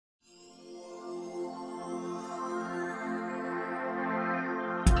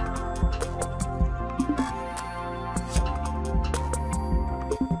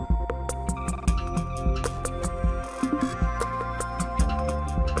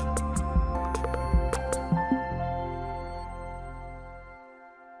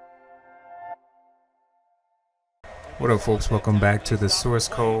What up, folks? Welcome back to the source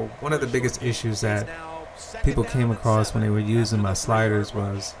code. One of the biggest issues that people came across when they were using my sliders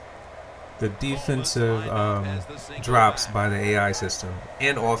was the defensive drops by the AI system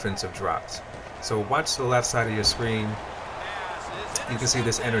and offensive drops. So watch the left side of your screen. You can see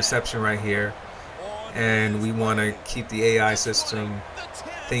this interception right here, and we want to keep the AI system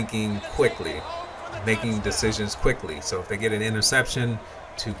thinking quickly, making decisions quickly. So if they get an interception,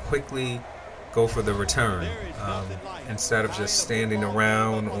 to quickly go for the return instead of just standing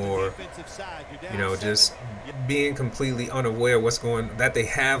around or just being completely unaware what's going, that they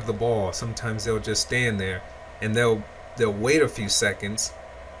have the ball. Sometimes they'll just stand there and they'll wait a few seconds.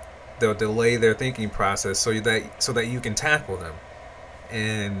 They'll delay their thinking process so that you can tackle them,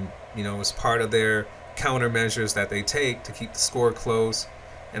 and it's part of their countermeasures that they take to keep the score close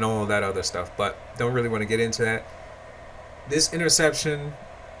and all of that other stuff. But don't really want to get into that. This interception,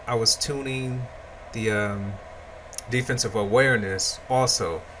 I was tuning the defensive awareness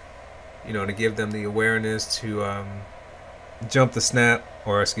also, to give them the awareness to jump the snap,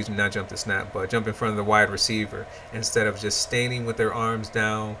 or excuse me, not jump the snap, but jump in front of the wide receiver instead of just standing with their arms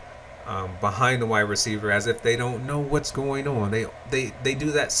down behind the wide receiver as if they don't know what's going on. They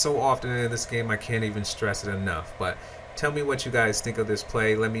do that so often in this game, I can't even stress it enough. But tell me what you guys think of this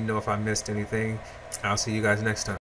play. Let me know if I missed anything. I'll see you guys next time.